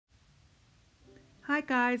Hi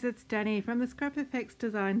guys, it's Danny from the ScrapFx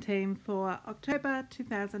design team for October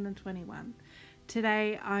 2021.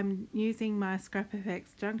 Today I'm using my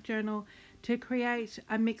ScrapFx junk journal to create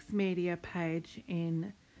a mixed media page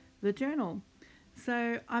in the journal.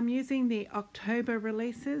 So I'm using the October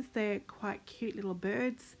releases, they're quite cute little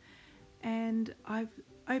birds, and I've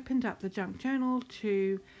opened up the junk journal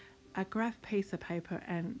to a graph piece of paper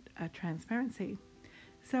and a transparency.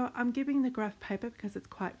 So I'm giving the graph paper, because it's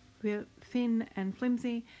quite thin and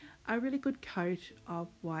flimsy, a really good coat of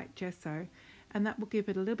white gesso, and that will give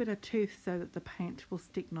it a little bit of tooth so that the paint will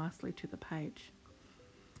stick nicely to the page.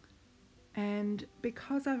 And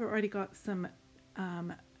because I've already got some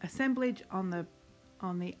assemblage on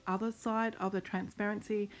the other side of the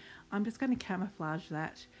transparency, I'm just going to camouflage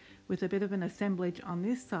that with a bit of an assemblage on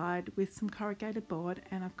this side with some corrugated board,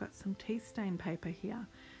 and I've got some tea stain paper here.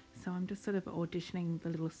 So I'm just sort of auditioning the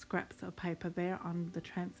little scraps of paper there on the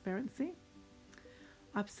transparency.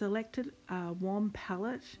 I've selected a warm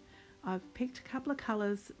palette. I've picked a couple of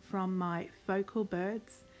colours from my focal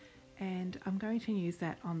birds, and I'm going to use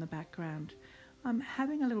that on the background. I'm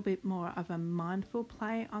having a little bit more of a mindful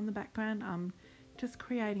play on the background. I'm just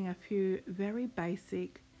creating a few very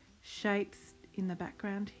basic shapes in the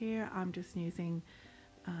background here. I'm just using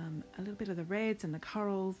a little bit of the reds and the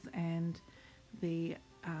corals and the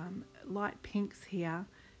light pinks here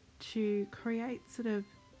to create sort of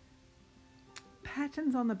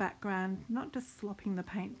patterns on the background, not just slopping the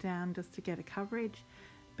paint down just to get a coverage,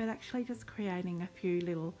 but actually just creating a few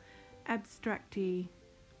little abstracty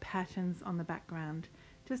patterns on the background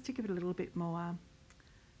just to give it a little bit more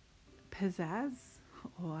pizzazz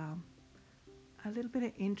or a little bit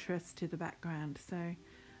of interest to the background. So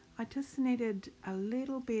I just needed a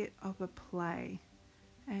little bit of a play,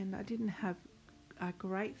 and I didn't have a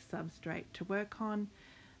great substrate to work on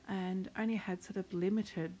and only had sort of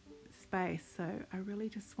limited space, so I really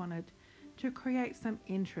just wanted to create some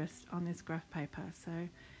interest on this graph paper. So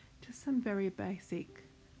just some very basic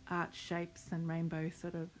art shapes and rainbow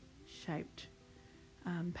sort of shaped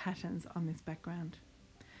patterns on this background.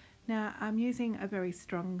 Now I'm using a very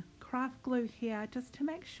strong craft glue here just to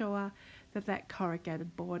make sure that that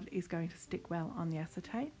corrugated board is going to stick well on the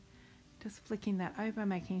acetate. Just flicking that over,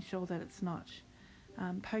 making sure that it's not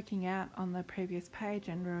poking out on the previous page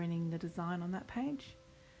and ruining the design on that page.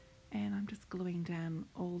 And I'm just gluing down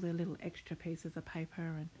all the little extra pieces of paper,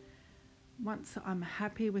 and once I'm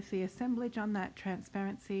happy with the assemblage on that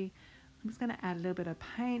transparency, I'm just going to add a little bit of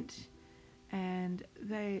paint, and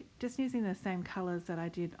they just using the same colours that I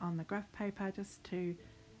did on the graph paper just to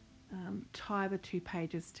tie the two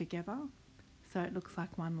pages together so it looks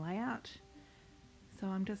like one layout. So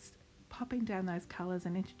I'm just popping down those colours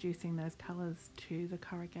and introducing those colours to the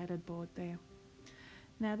corrugated board there.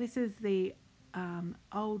 Now this is the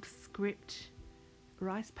old script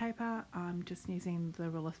rice paper. I'm just using the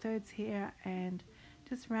rule of thirds here and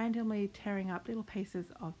just randomly tearing up little pieces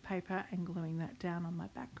of paper and gluing that down on my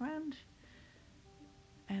background.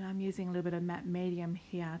 And I'm using a little bit of matte medium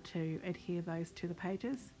here to adhere those to the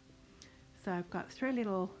pages. So I've got 3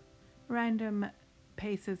 little random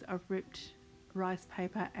pieces of ripped rice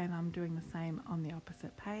paper, and I'm doing the same on the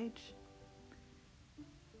opposite page.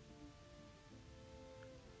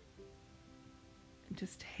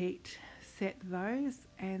 Just heat set those,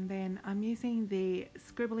 and then I'm using the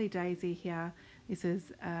Scribbly Daisy here. This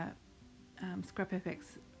is a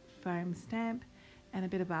ScrapFx foam stamp and a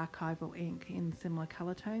bit of archival ink in similar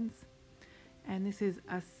colour tones. And this is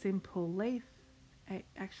a simple leaf. It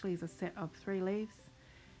actually is a set of 3 leaves.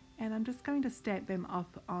 And I'm just going to stamp them off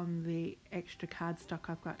on the extra cardstock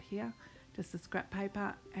I've got here, just the scrap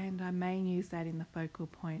paper, and I may use that in the focal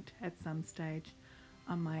point at some stage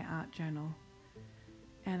on my art journal.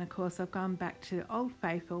 And of course I've gone back to Old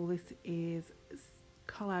Faithful. This is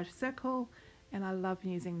Collage Circle, and I love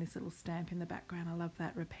using this little stamp in the background. I love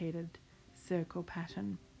that repeated circle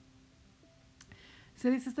pattern.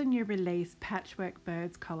 So this is the new release Patchwork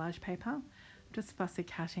Birds collage paper. I'm just fussy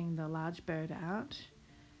cutting the large bird out,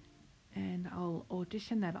 and I'll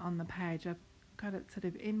audition that on the page. I've got it sort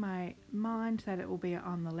of in my mind that it will be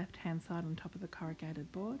on the left hand side on top of the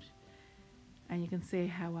corrugated board, and you can see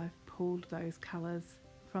how I've pulled those colours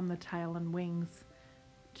from the tail and wings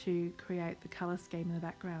to create the colour scheme in the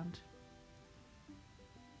background.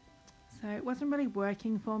 So it wasn't really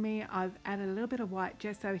working for me. I've added a little bit of white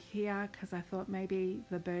gesso here because I thought maybe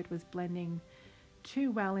the bird was blending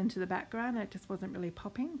too well into the background and it just wasn't really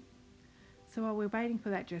popping. So while we're waiting for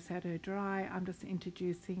that gesso to dry, I'm just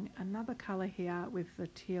introducing another colour here with the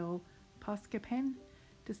teal Posca pen,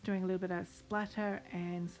 just doing a little bit of splatter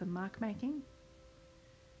and some mark making.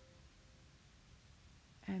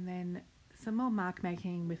 And then some more mark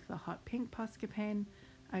making with the hot pink Posca pen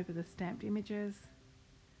over the stamped images.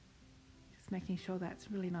 Just making sure that's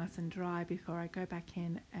really nice and dry before I go back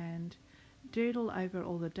in and doodle over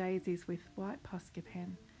all the daisies with white Posca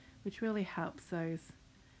pen, which really helps those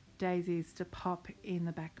daisies to pop in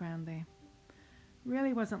the background there.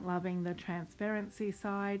 Really wasn't loving the transparency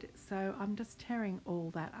side, so I'm just tearing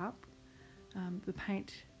all that up. The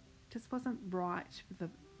paint just wasn't right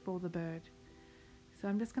for the bird. So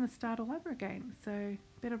I'm just going to start all over again. So a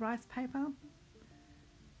bit of rice paper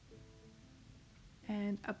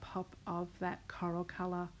and a pop of that coral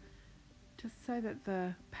colour, just so that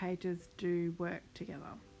the pages do work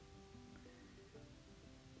together.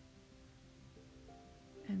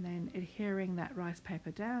 And then adhering that rice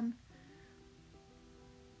paper down.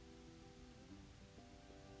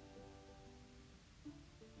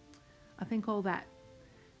 I think all that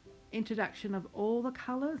introduction of all the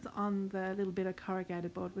colours on the little bit of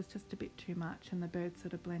corrugated board was just a bit too much, and the bird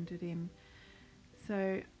sort of blended in.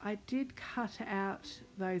 So I did cut out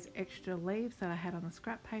those extra leaves that I had on the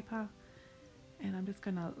scrap paper, and I'm just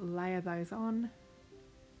going to layer those on.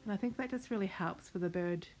 And I think that just really helps for the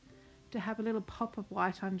bird to have a little pop of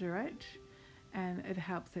white under it, and it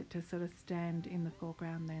helps it to sort of stand in the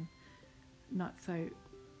foreground then, not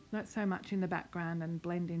so much in the background and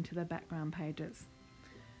blend into the background pages.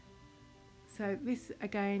 So this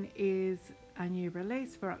again is a new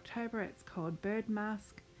release for October. It's called Bird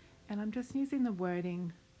Mask, and I'm just using the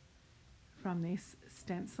wording from this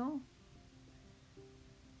stencil.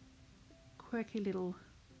 Quirky little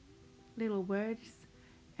words,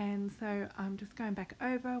 and so I'm just going back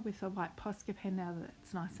over with a white Posca pen now that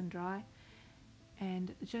it's nice and dry,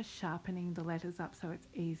 and just sharpening the letters up so it's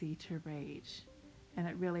easy to read, and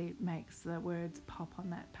it really makes the words pop on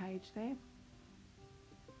that page there.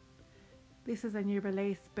 This is a new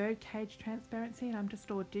release, birdcage transparency, and I'm just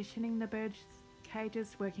auditioning the bird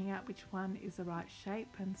cages, working out which one is the right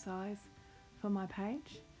shape and size for my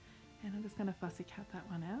page, and I'm just going to fussy cut that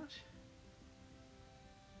one out.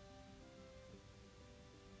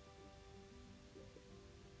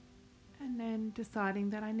 And then deciding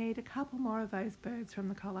that I need a couple more of those birds from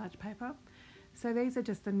the collage paper. So these are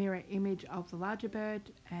just the mirror image of the larger bird,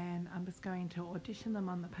 and I'm just going to audition them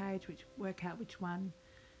on the page, work out which one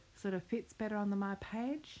sort of fits better on my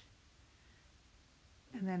page,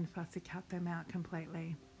 and then fussy cut them out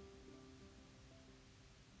completely.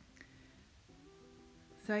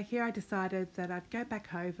 So here I decided that I'd go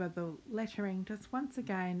back over the lettering just once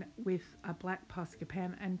again with a black Posca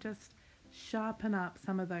pen and just sharpen up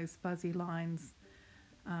some of those fuzzy lines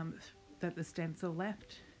that the stencil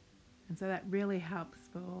left, and so that really helps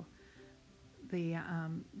for the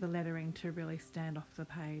lettering to really stand off the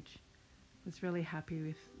page. Was really happy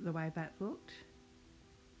with the way that looked.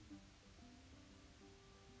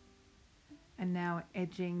 And now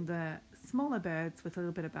edging the smaller birds with a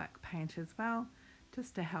little bit of black paint as well,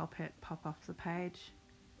 just to help it pop off the page.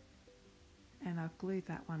 And I've glued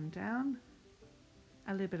that one down.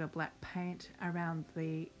 A little bit of black paint around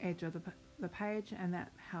the edge of the page, and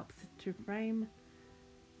that helps to frame.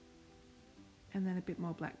 And then a bit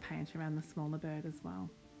more black paint around the smaller bird as well.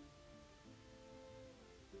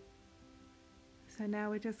 So now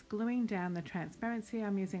we're just gluing down the transparency.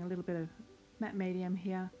 I'm using a little bit of matte medium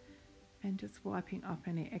here and just wiping off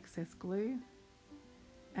any excess glue.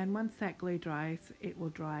 And once that glue dries, it will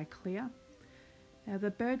dry clear. Now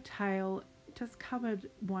the bird tail just covered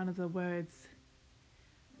one of the words,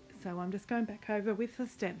 so I'm just going back over with the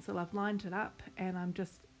stencil. I've lined it up and I'm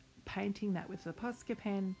just painting that with the Posca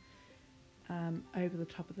pen over the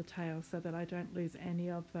top of the tail so that I don't lose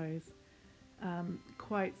any of those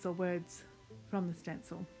quotes or words from the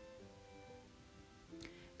stencil,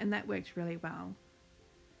 and that worked really well.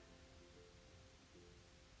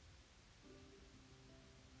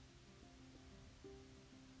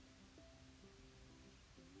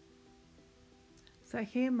 So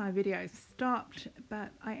here my video stopped,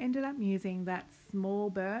 but I ended up using that small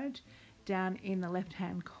bird down in the left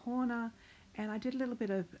hand corner, and I did a little bit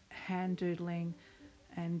of hand doodling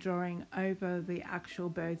and drawing over the actual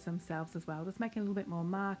birds themselves as well, just making a little bit more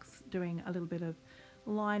marks, doing a little bit of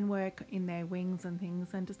line work in their wings and things,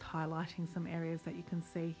 and just highlighting some areas that you can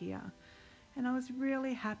see here. And I was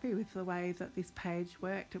really happy with the way that this page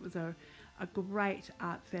worked. It was a great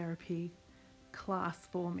art therapy class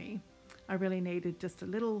for me. I really needed just a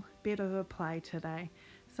little bit of a play today.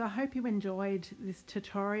 So I hope you enjoyed this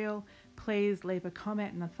tutorial. Please leave a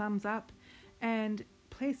comment and a thumbs up, and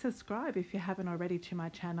please subscribe if you haven't already to my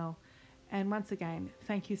channel. And once again,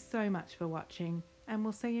 thank you so much for watching, and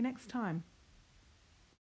we'll see you next time.